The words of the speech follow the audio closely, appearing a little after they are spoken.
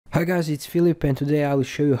Hi guys, it's Philip and today I will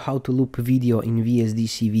show you how to loop video in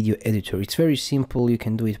VSDC video editor. It's very simple, you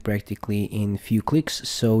can do it practically in few clicks.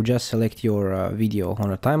 So just select your video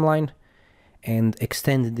on a timeline and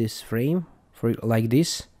extend this frame for like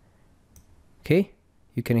this. Okay,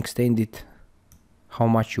 you can extend it how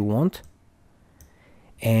much you want.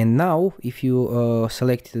 And now if you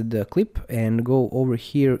selected the clip and go over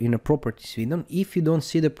here in a properties window, if you don't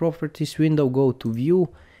see the properties window, go to view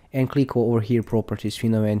and click over here properties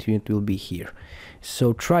window and it will be here.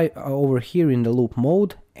 So try over here in the loop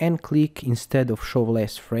mode and click instead of show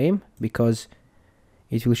last frame, because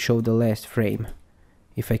it will show the last frame.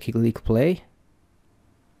 If I click play,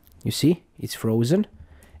 you see it's frozen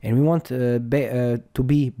and we want to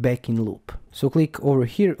be back in loop. So click over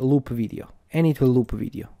here loop video and it will loop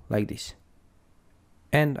video like this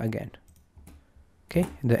and again. Okay,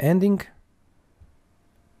 the ending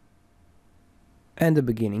and the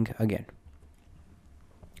beginning again.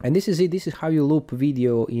 And this is it. This is how you loop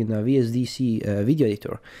video in a VSDC video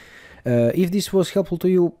editor. If this was helpful to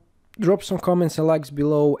you, drop some comments and likes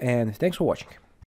below, and thanks for watching.